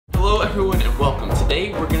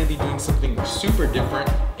today we're going to be doing something super different,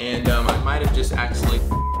 and I might have just accidentally...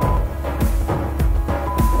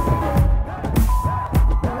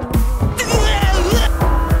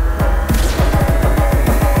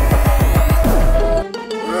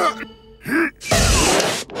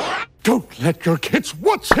 Don't let your kids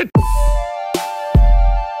watch it!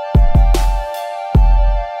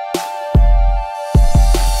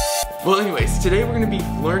 Well, anyways, today we're going to be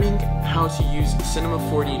learning how to use Cinema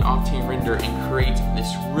 4D and Octane Render and create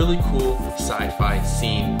this really cool sci-fi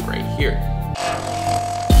scene right here.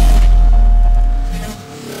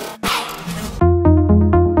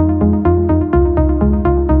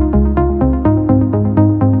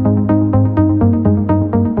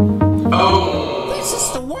 Oh! This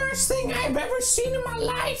is the worst thing I've ever seen in my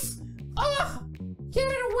life! Ugh!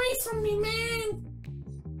 Get it away from me, man!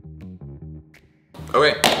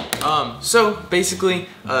 Okay, so basically,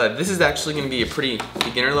 this is actually going to be a pretty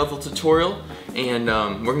beginner level tutorial, and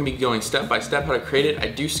we're going to be going step by step how to create it. I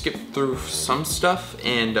do skip through some stuff,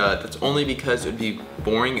 and that's only because it would be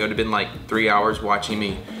boring. It would have been like 3 hours watching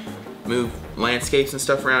me move landscapes and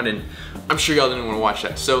stuff around, and I'm sure y'all didn't want to watch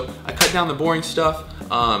that. So I cut down the boring stuff,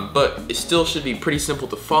 but it still should be pretty simple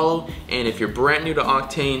to follow. And if you're brand new to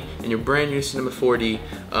Octane and you're brand new to Cinema 4D,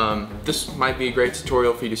 this might be a great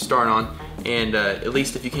tutorial for you to start on. And at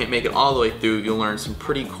least if you can't make it all the way through, you'll learn some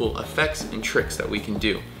pretty cool effects and tricks that we can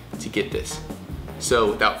do to get this. So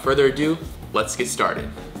without further ado, let's get started.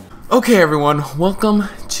 Okay everyone, welcome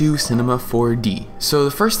to Cinema 4D. So the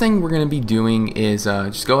first thing we're going to be doing is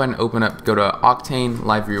just go ahead and go to Octane,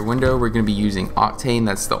 live viewer window. We're going to be using Octane.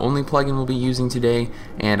 That's the only plugin we'll be using today.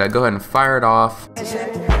 And go ahead and fire it off.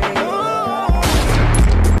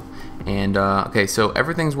 And okay, so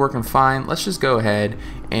everything's working fine. Let's just go ahead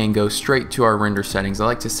and go straight to our render settings. I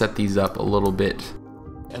like to set these up a little bit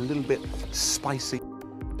spicy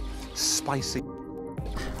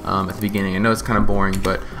at the beginning. I know it's kind of boring,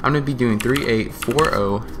 but I'm going to be doing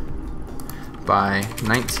 3840 by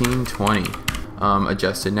 1920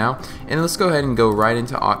 adjusted now. And let's go ahead and go right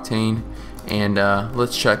into Octane, and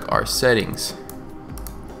let's check our settings.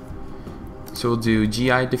 So we'll do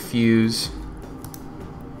GI diffuse,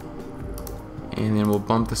 and then we'll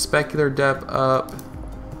bump the specular depth up.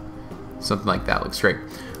 Something like that looks great.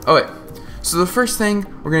 Okay, so the first thing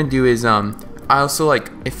we're gonna do is I also like,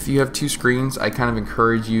 if you have two screens, I kind of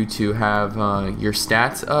encourage you to have your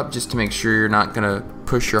stats up just to make sure you're not gonna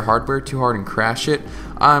push your hardware too hard and crash it.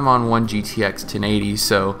 I'm on one GTX 1080,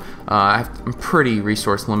 so I'm pretty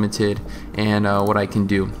resource limited and what I can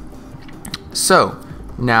do. So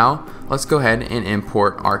now let's go ahead and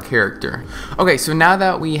import our character. Okay, so now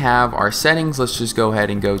that we have our settings, let's just go ahead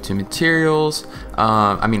and go to materials,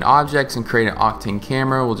 objects, and create an Octane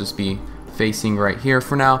camera. We'll just be facing right here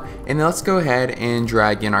for now, and then let's go ahead and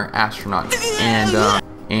drag in our astronaut.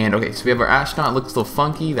 And okay, so we have our astronaut. It looks a little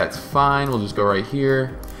funky. That's fine. We'll just go right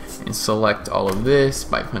here and select all of this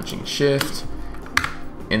by punching shift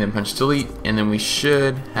and then punch delete, and then we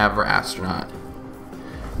should have our astronaut.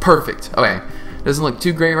 Perfect. Okay, doesn't look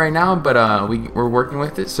too great right now, but we're working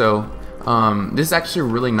with it. So this is actually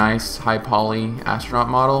a really nice high poly astronaut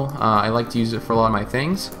model. I like to use it for a lot of my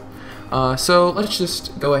things. So let's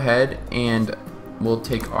just go ahead and we'll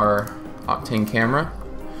take our Octane camera.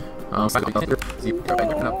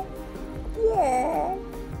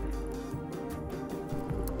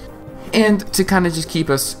 And to kind of just keep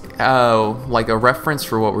us like a reference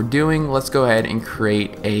for what we're doing, let's go ahead and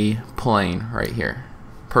create a plane right here.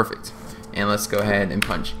 Perfect. And let's go ahead and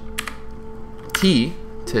punch T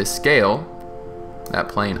to scale that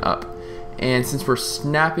plane up. And since we're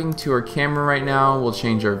snapping to our camera right now, we'll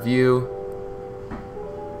change our view.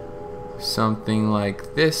 Something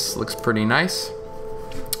like this looks pretty nice.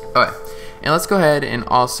 Okay, and let's go ahead and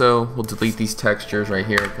also we'll delete these textures right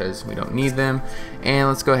here because we don't need them. And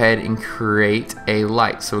let's go ahead and create a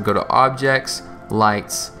light. So we'll go to Objects,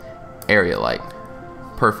 Lights, Area Light.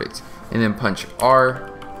 Perfect. And then punch R.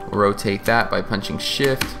 We'll rotate that by punching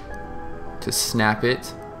Shift to snap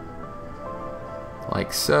it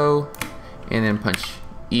like so. And then punch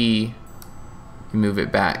E and move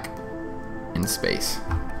it back in space.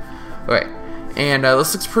 Okay, and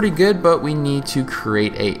this looks pretty good, but we need to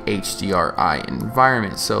create a HDRI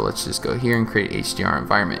environment. So let's just go here and create HDR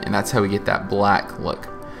environment, and that's how we get that black look.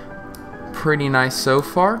 Pretty nice so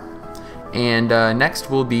far. And next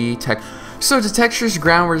will be text. So to textures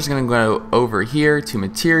ground, we're just gonna go over here to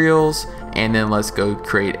materials, and then let's go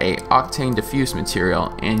create a Octane diffuse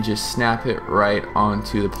material and just snap it right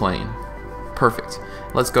onto the plane. Perfect.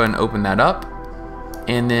 Let's go ahead and open that up,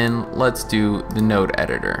 and then let's do the node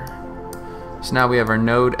editor. So now we have our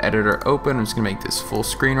node editor open. I'm just gonna make this full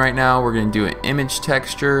screen right now. We're gonna do an image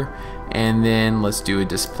texture, and then let's do a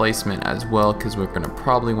displacement as well, because we're gonna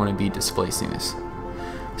probably want to be displacing this.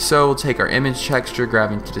 So we'll take our image texture,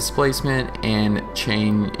 grab into displacement, and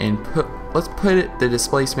change and let's put the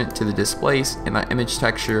displacement to the displace, and the image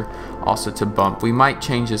texture also to bump. We might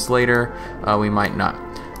change this later, we might not.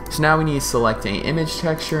 So now we need to select an image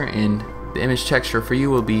texture, and the image texture for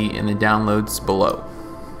you will be in the downloads below.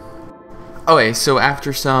 Okay, so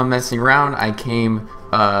after some messing around, I came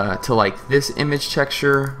to like this image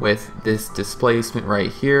texture with this displacement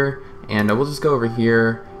right here, and we'll just go over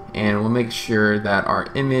here and we'll make sure that our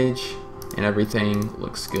image and everything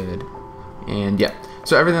looks good. And yeah,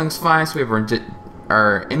 so everything looks fine. So we have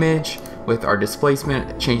our image with our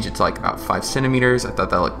displacement, change it to like about 5 centimeters. I thought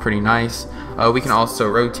that looked pretty nice. We can also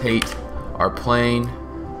rotate our plane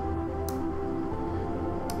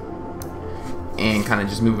and kind of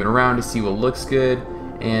just move it around to see what looks good,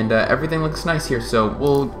 and everything looks nice here. So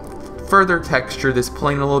we'll further texture this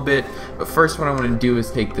plane a little bit, but first what I want to do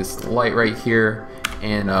is take this light right here,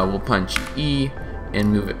 and we'll punch E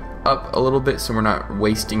and move it up a little bit so we're not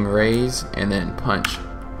wasting rays, and then punch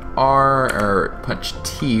R, or punch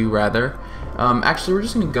T rather. Actually, we're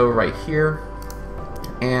just going to go right here,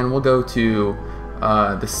 and we'll go to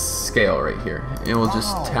the scale right here, and we'll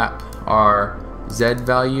just tap our Z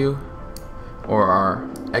value, or our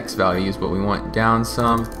X value is what we want, down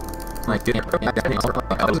some, like this.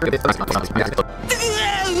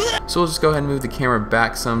 So we'll just go ahead and move the camera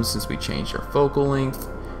back some since we changed our focal length,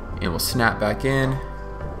 and we'll snap back in,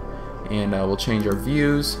 and we'll change our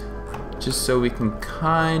views just so we can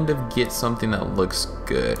kind of get something that looks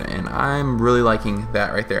good, and I'm really liking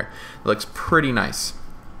that right there. It looks pretty nice.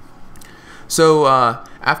 So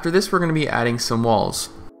after this, we're going to be adding some walls.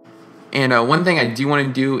 And one thing I do want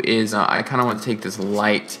to do is I kind of want to take this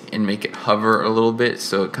light and make it hover a little bit,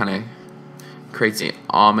 so it kind of creates an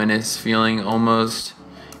ominous feeling almost.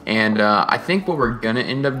 And I think what we're going to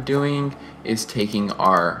end up doing is taking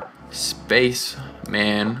our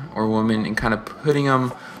spaceman or woman and kind of putting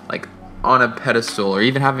them like on a pedestal, or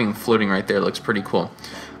even having them floating right there. Looks pretty cool.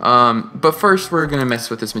 But first we're going to mess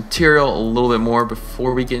with this material a little bit more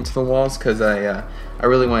before we get into the walls, because I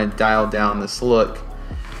really want to dial down this look.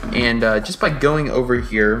 And just by going over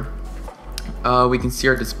here, we can see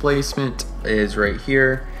our displacement is right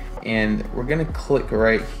here, and we're gonna click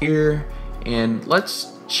right here, and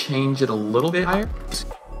let's change it a little bit higher.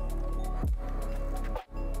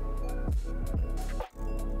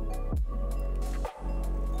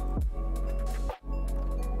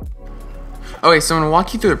 Okay, so I'm gonna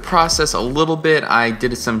walk you through the process a little bit. I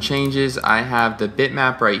did some changes. I have the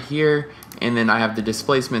bitmap right here, and then I have the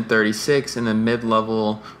displacement 36 and the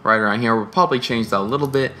mid-level right around here. We'll probably change that a little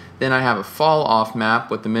bit. Then I have a fall off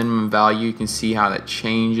map with the minimum value. You can see how that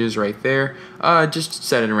changes right there. Just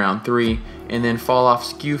set it around 3. And then fall off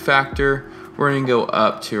skew factor, we're gonna go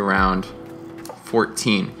up to around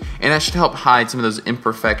 14. And that should help hide some of those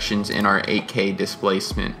imperfections in our 8K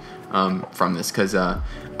displacement from this. Cause,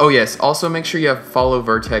 oh yes, also make sure you have follow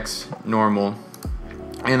vertex normal.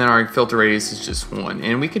 And then our filter radius is just 1.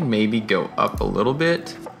 And we could maybe go up a little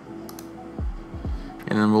bit.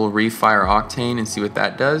 And then we'll refire Octane and see what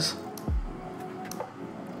that does.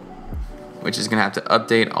 Which is gonna have to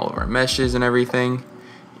update all of our meshes and everything.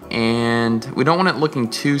 And we don't want it looking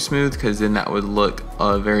too smooth, because then that would look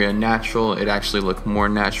very unnatural. It actually look more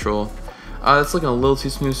natural. It's looking a little too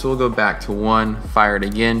smooth, so we'll go back to 1, fire it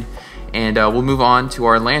again. And we'll move on to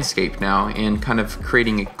our landscape now, and kind of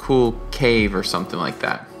creating a cool cave or something like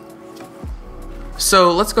that.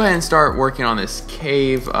 So let's go ahead and start working on this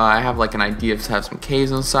cave. I have like an idea to have some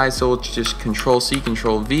caves on the side, so we'll just Control C,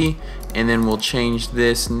 Control V, and then we'll change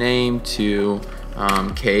this name to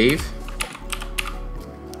cave.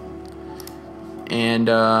 And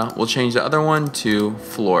we'll change the other one to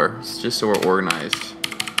floor, just so we're organized.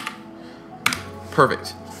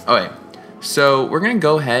 Perfect. Okay. So we're going to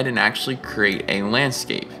go ahead and actually create a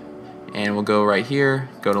landscape, and we'll go right here,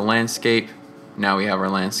 go to landscape. Now we have our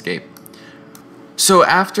landscape. So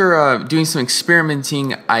after doing some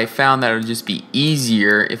experimenting, I found that it would just be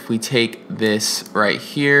easier if we take this right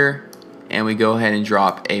here and we go ahead and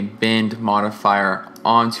drop a bend modifier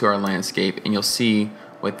onto our landscape, and you'll see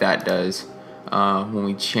what that does when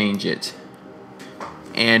we change it.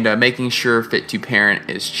 And making sure fit to parent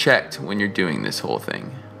is checked when you're doing this whole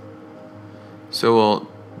thing. So we'll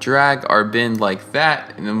drag our bend like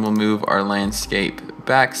that, and then we'll move our landscape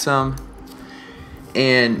back some.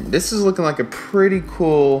 And this is looking like a pretty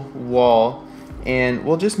cool wall. And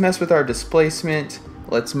we'll just mess with our displacement.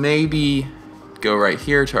 Let's maybe go right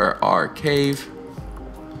here to our cave.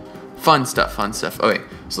 Fun stuff, fun stuff. Okay,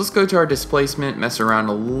 so let's go to our displacement, mess around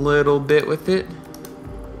a little bit with it.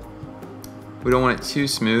 We don't want it too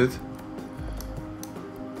smooth.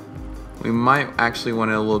 We might actually want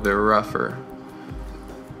it a little bit rougher.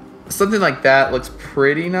 Something like that looks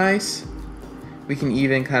pretty nice. We can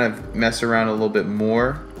even kind of mess around a little bit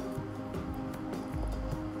more.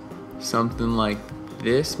 Something like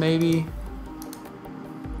this maybe.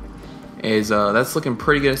 That's looking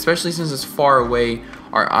pretty good, especially since it's far away.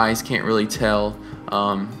 Our eyes can't really tell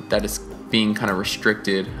that it's being kind of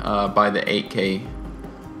restricted by the 8K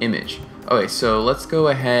image. Okay, so let's go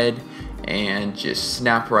ahead and just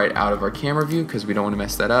snap right out of our camera view because we don't want to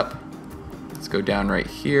mess that up. Let's go down right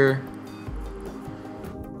here.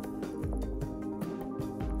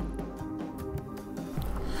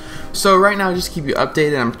 So right now, just to keep you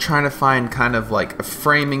updated, I'm trying to find kind of like a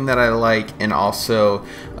framing that I like and also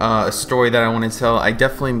a story that I want to tell. I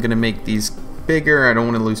definitely am going to make these bigger. I don't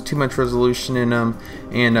want to lose too much resolution in them,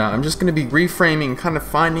 and I'm just going to be reframing, kind of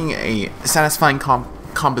finding a satisfying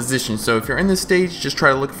composition. So if you're in this stage, just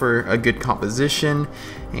try to look for a good composition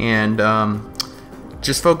and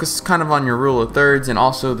just focus kind of on your rule of thirds and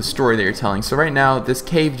also the story that you're telling. So right now, this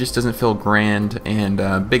cave just doesn't feel grand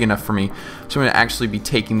and big enough for me. So I'm going to actually be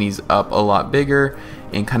taking these up a lot bigger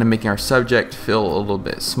and kind of making our subject feel a little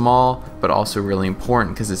bit small, but also really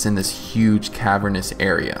important because it's in this huge cavernous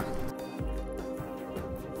area.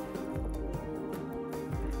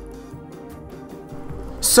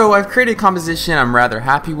 So I've created a composition I'm rather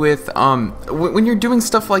happy with. When you're doing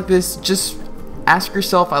stuff like this, just ask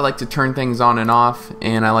yourself. I like to turn things on and off,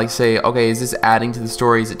 and I like to say, okay, is this adding to the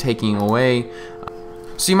story? Is it taking away?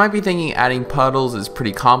 So you might be thinking adding puddles is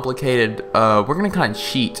pretty complicated. We're going to kind of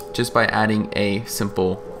cheat just by adding a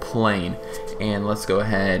simple plane. And let's go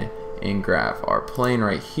ahead and grab our plane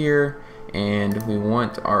right here, and we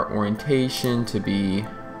want our orientation to be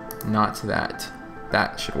not to that.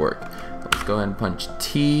 That should work. Let's go ahead and punch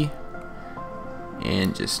T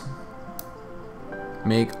and just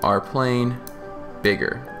make our plane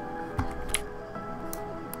bigger.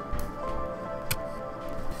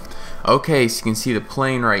 Okay, so you can see the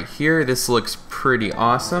plane right here. This looks pretty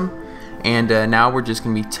awesome. And now we're just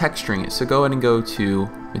going to be texturing it. So go ahead and go to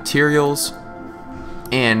Materials.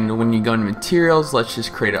 And when you go into Materials, let's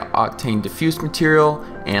just create an Octane diffuse material.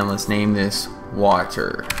 And let's name this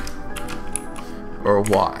Water. Or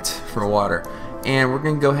Watt for water. And we're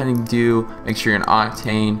going to go ahead and make sure you're in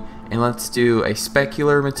Octane. And let's do a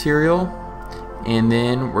specular material. And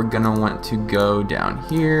then we're gonna want to go down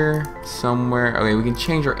here somewhere. Okay, we can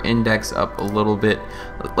change our index up a little bit.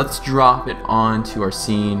 Let's drop it onto our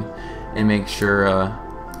scene and make sure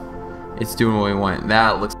it's doing what we want.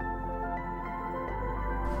 That looks.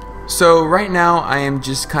 So right now I am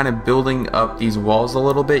just kind of building up these walls a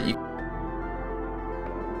little bit.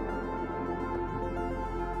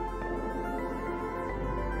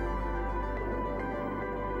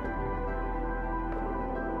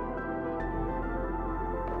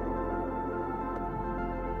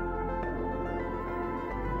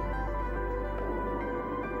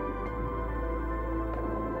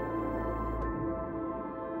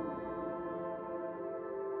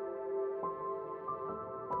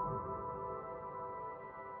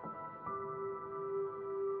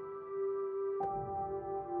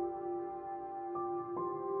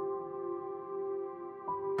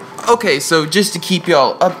 Okay, so just to keep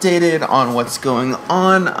y'all updated on what's going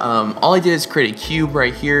on, all I did is create a cube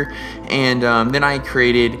right here, and then I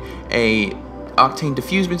created a Octane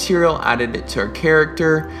diffuse material, added it to our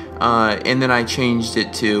character, and then I changed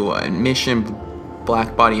it to emission,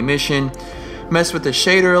 black body emission, messed with the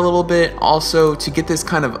shader a little bit. Also, to get this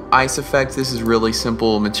kind of ice effect, this is really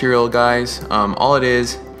simple material, guys. All it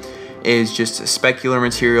is just a specular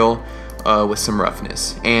material with some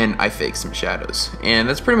roughness, and I faked some shadows, and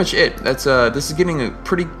that's pretty much it. That's this is getting a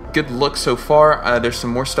pretty good look so far. There's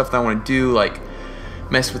some more stuff that I want to do, like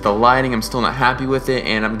mess with the lighting. I'm still not happy with it,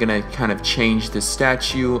 and I'm gonna kind of change this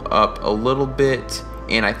statue up a little bit.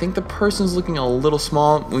 And I think the person's looking a little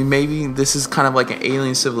small. Maybe this is kind of like an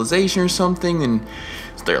alien civilization or something, and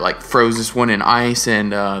they're like froze this one in ice,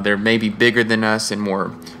 and they're maybe bigger than us and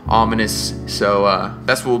more ominous. So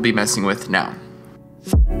that's what we'll be messing with now.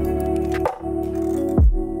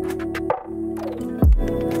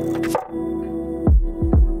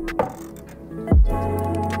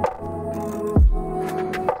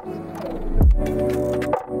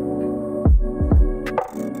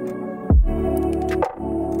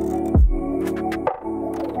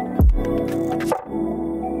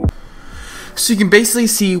 So you can basically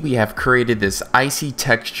see we have created this icy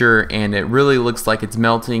texture, and it really looks like it's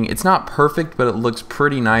melting. It's not perfect, but it looks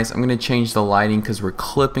pretty nice. I'm going to change the lighting because we're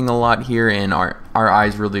clipping a lot here, and our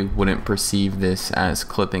eyes really wouldn't perceive this as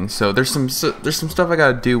clipping. So there's some stuff I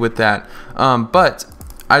got to do with that. But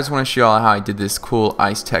I just want to show y'all how I did this cool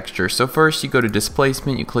ice texture. So first you go to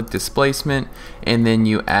displacement, you click displacement, and then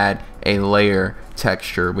you add a layer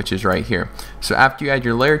texture, which is right here. So after you add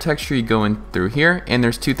your layer texture, you go in through here, and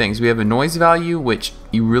there's two things. We have a noise value, which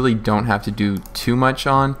you really don't have to do too much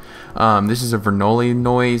on. This is a Bernoulli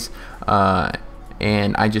noise,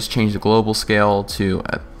 and I just changed the global scale to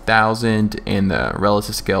 1000 and the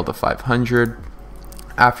relative scale to 500.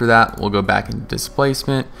 After that, we'll go back into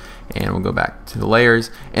displacement, and we'll go back to the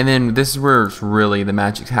layers, and then this is where really the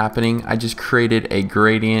magic's happening. I just created a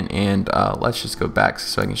gradient, and let's just go back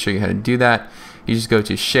so I can show you how to do that. You just go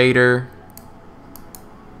to shader,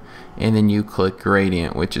 and then you click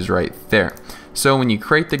gradient, which is right there. So when you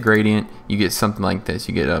create the gradient, you get something like this.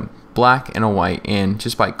 You get a black and a white, and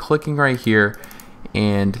just by clicking right here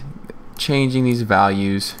and changing these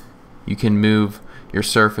values, you can move your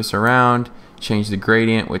surface around, change the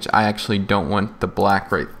gradient, which I actually don't want the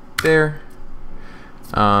black right there.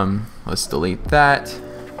 Let's delete that.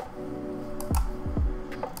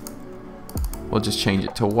 We'll just change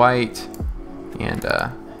it to white, and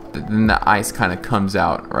then the ice kind of comes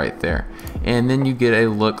out right there, and then you get a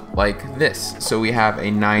look like this. So we have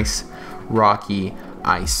a nice rocky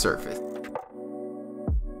ice surface.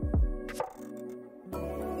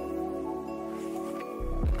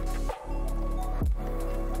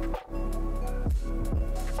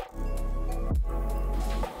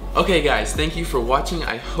 Okay guys, thank you for watching.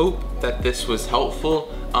 I hope that this was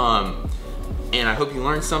helpful, and I hope you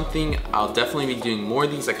learned something. I'll definitely be doing more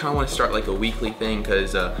of these. I kind of want to start like a weekly thing,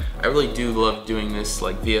 because I really do love doing this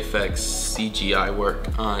like VFX CGI work,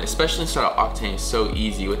 especially inside of Octane. It's so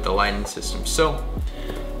easy with the lighting system. So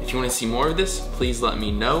if you want to see more of this, please let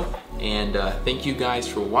me know, and thank you guys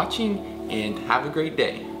for watching, and have a great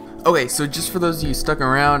day. Okay, so just for those of you stuck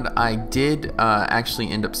around, I did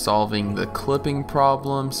actually end up solving the clipping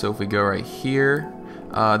problem. So if we go right here,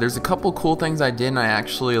 there's a couple cool things I did, and I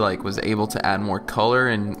actually was able to add more color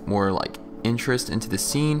and more interest into the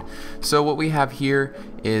scene. So what we have here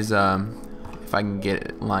is, if I can get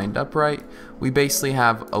it lined up right, we basically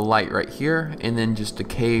have a light right here, and then just a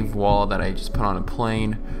cave wall that I just put on a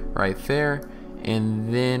plane right there,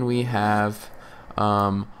 and then we have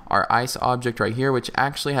our ice object right here, which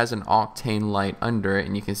actually has an Octane light under it,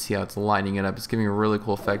 and you can see how it's lighting it up. It's giving a really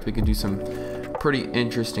cool effect. We could do some pretty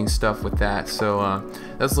interesting stuff with that. So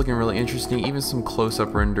that's looking really interesting. Even some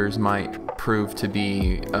close-up renders might prove to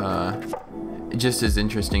be just as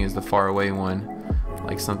interesting as the far away one,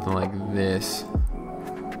 like something like this.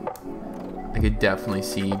 I could definitely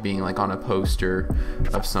see being on a poster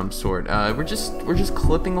of some sort. We're just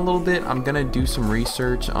clipping a little bit. I'm gonna do some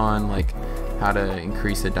research on how to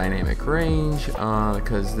increase the dynamic range,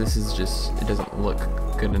 because this is just, it doesn't look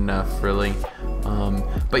good enough really.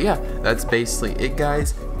 But yeah, that's basically it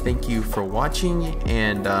guys. Thank you for watching,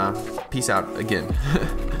 and peace out again.